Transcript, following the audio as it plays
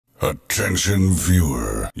Attention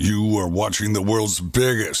viewer, you are watching the world's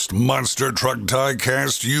biggest Monster Truck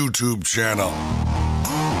Diecast YouTube channel.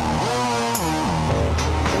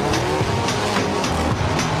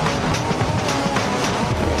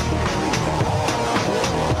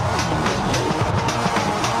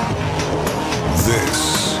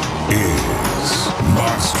 This is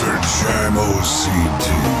Monster Jam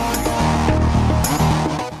OCD.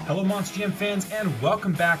 Hello Monster Jam fans, and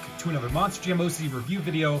welcome back to another Monster Jam OCD review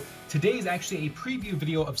video. Today is actually a preview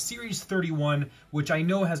video of Series 31, which I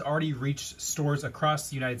know has already reached stores across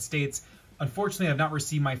the United States. Unfortunately, I've not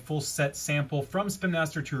received my full set sample from Spin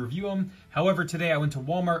Master to review them. However, today I went to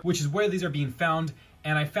Walmart, which is where these are being found,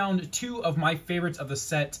 and I found two of my favorites of the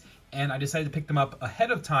set, and I decided to pick them up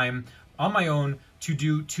ahead of time on my own to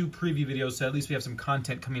do two preview videos, so at least we have some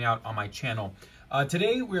content coming out on my channel.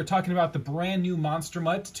 Today we are talking about the brand new Monster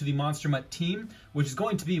Mutt to the Monster Mutt team, which is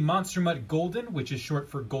going to be Monster Mutt Golden, which is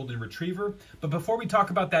short for Golden Retriever. But before we talk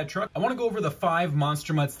about that truck, I want to go over the 5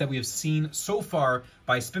 Monster Mutts that we have seen so far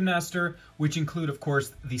by Spin Master, which include, of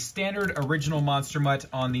course, the standard original Monster Mutt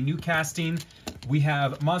on the new casting. We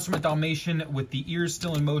have Monster Mutt Dalmatian with the ears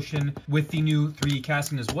still in motion with the new 3D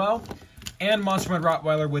casting as well. And Monster Mutt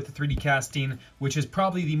Rottweiler with the 3D casting, which is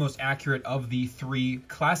probably the most accurate of the 3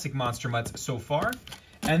 classic Monster Mutts so far.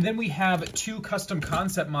 And then we have 2 custom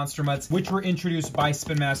concept Monster Mutts, which were introduced by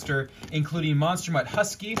Spin Master, including Monster Mutt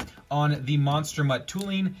Husky on the Monster Mutt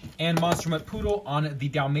tooling and Monster Mutt Poodle on the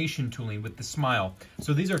Dalmatian tooling with the smile.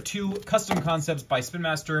 So these are 2 custom concepts by Spin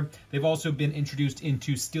Master. They've also been introduced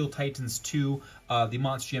into Steel Titans 2, the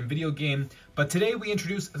Monster Jam video game. But today we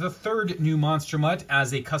introduce the 3rd new Monster Mutt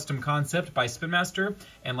as a custom concept by Spin Master.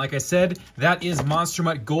 And like I said, that is Monster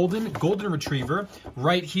Mutt Golden Retriever,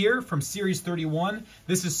 right here from Series 31.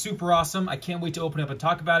 This is super awesome. I can't wait to open it up and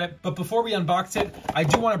talk about it. But before we unbox it, I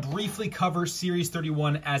do want to briefly cover Series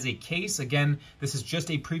 31 as a case. Again, this is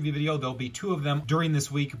just a preview video. There'll be 2 of them during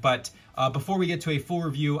this week, but before we get to a full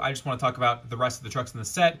review, I just want to talk about the rest of the trucks in the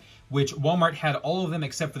set, which Walmart had all of them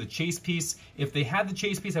except for the chase piece. If they had the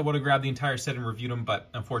chase piece, I would have grabbed the entire set and reviewed them, but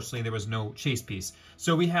unfortunately there was no chase piece.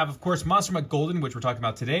 So we have, of course, Monster Mutt Golden, which we're talking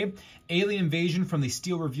about today, Alien Invasion from the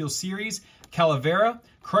Steel Reveal series, Calavera,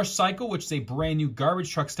 Crush Cycle, which is a brand new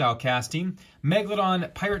garbage truck style casting,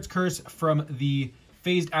 Megalodon Pirate's Curse from the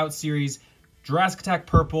Phased Out series, Jurassic Attack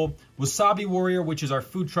Purple, Wasabi Warrior, which is our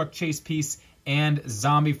food truck chase piece, and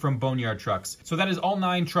Zombie from Boneyard Trucks. So that is all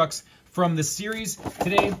 9 trucks from the series.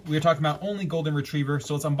 Today, we are talking about only Golden Retriever,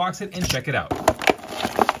 so let's unbox it and check it out.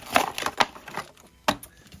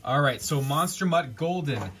 All right, so Monster Mutt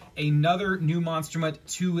Golden, another new Monster Mutt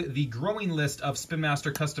to the growing list of Spin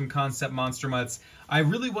Master custom concept Monster Mutts. I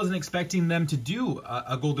really wasn't expecting them to do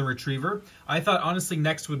a Golden Retriever. I thought, honestly,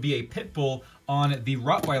 next would be a Pitbull on the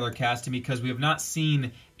Rottweiler casting, because we have not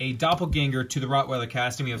seen a doppelganger to the Rottweiler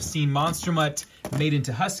casting. We have seen Monster Mutt made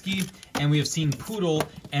into Husky, and we have seen Poodle,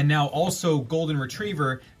 and now also Golden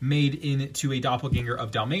Retriever made into a doppelganger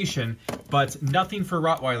of Dalmatian, but nothing for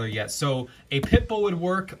Rottweiler yet. So a Pitbull would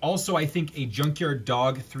work. Also, I think a Junkyard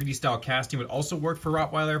Dog 3D style casting would also work for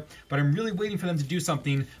Rottweiler, but I'm really waiting for them to do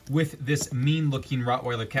something with this mean-looking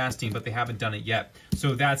Rottweiler casting, but they haven't done it yet.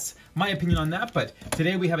 So that's my opinion on that. But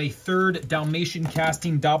today we have a 3rd Dalmatian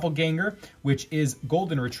casting doppelganger, which is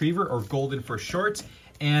Golden Retriever, or Golden for short.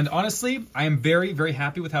 And honestly, I am very, very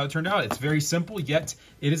happy with how it turned out. It's very simple, yet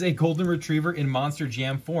it is a Golden Retriever in Monster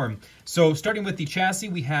Jam form. So starting with the chassis,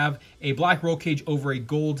 we have a black roll cage over a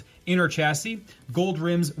gold inner chassis, gold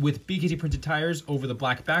rims with BKT printed tires over the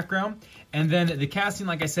black background. And then the casting,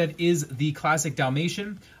 like I said, is the classic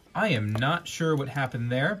Dalmatian. I am not sure what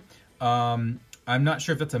happened there. I'm not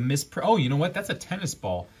sure if that's a misprint. Oh, you know what? That's a tennis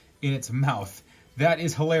ball in its mouth. That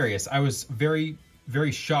is hilarious. I was very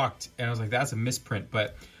shocked, and I was like, that's a misprint,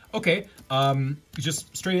 but okay.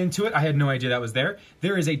 Just straight into it. I had no idea that was there.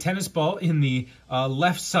 There is a tennis ball in the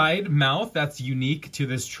left side mouth. That's unique to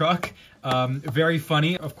this truck. Very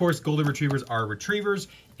funny. Of course, Golden Retrievers are retrievers,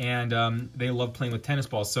 and they love playing with tennis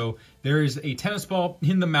balls. So there is a tennis ball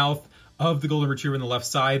in the mouth of the Golden Retriever on the left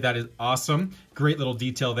side. That is awesome. Great little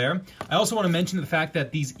detail there. I also want to mention the fact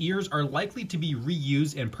that these ears are likely to be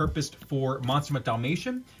reused and purposed for Monster Mutt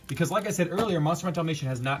Dalmatian, because like I said earlier, Monster Mutt Dalmatian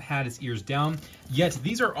has not had its ears down, yet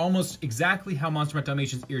these are almost exactly how Monster Mutt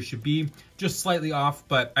Dalmatian's ears should be, just slightly off,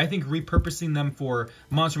 but I think repurposing them for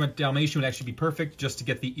Monster Mutt Dalmatian would actually be perfect, just to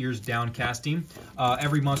get the ears down casting.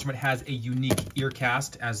 Every Monster Mutt has a unique ear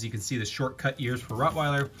cast. As you can see, the short-cut ears for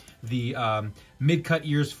Rottweiler, the mid-cut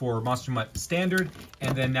ears for Monster Mutt Standard,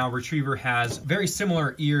 and then now Retriever has very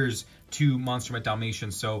similar ears to Monster Mutt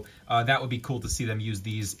Dalmatian, so that would be cool to see them use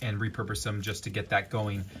these and repurpose them just to get that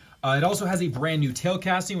going. It also has a brand new tail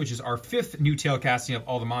casting, which is our 5th new tail casting of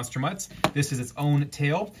all the Monster Mutts. This is its own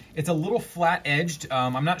tail. It's a little flat-edged.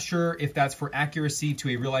 I'm not sure if that's for accuracy to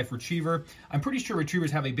a real-life retriever. I'm pretty sure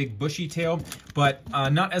retrievers have a big bushy tail, but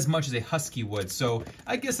not as much as a husky would. So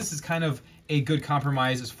I guess this is kind of a good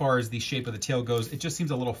compromise as far as the shape of the tail goes. It just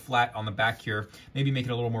seems a little flat on the back here. Maybe make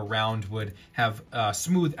it a little more round would have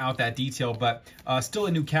smoothed out that detail, but still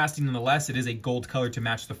a new casting nonetheless. It is a gold color to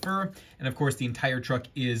match the fur, and of course the entire truck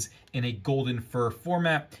is in a golden fur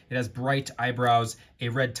format. It has bright eyebrows, a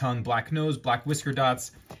red tongue, black nose, black whisker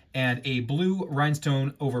dots, and a blue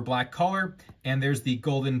rhinestone over black collar, and there's the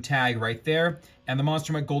golden tag right there. And the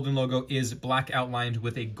Monster Mutt Golden logo is black outlined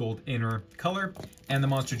with a gold inner color, and the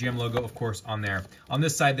Monster Jam logo, of course, on there. On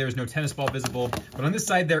this side, there's no tennis ball visible, but on this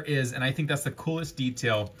side there is, and I think that's the coolest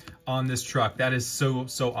detail on this truck. That is so,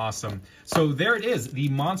 so awesome. So there it is, the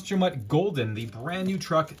Monster Mutt Golden, the brand new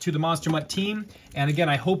truck to the Monster Mutt team. And again,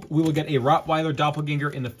 I hope we will get a Rottweiler doppelganger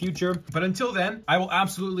in the future. But until then, I will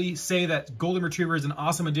absolutely say that Golden Retriever is an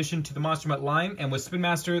awesome addition to the Monster Mutt line. And with Spin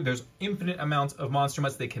Master, there's infinite amounts of Monster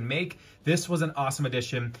Mutts they can make. This was an awesome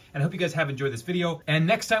addition, and I hope you guys have enjoyed this video. And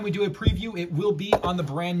next time we do a preview, it will be on the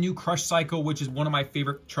brand new Crush Cycle, which is one of my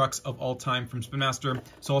favorite trucks of all time from Spin Master.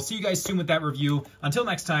 So I'll see you guys soon with that review. Until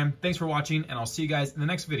next time, thanks for watching, and I'll see you guys in the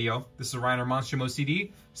next video. This is Ryan or Monster Jam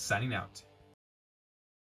OCD, signing out.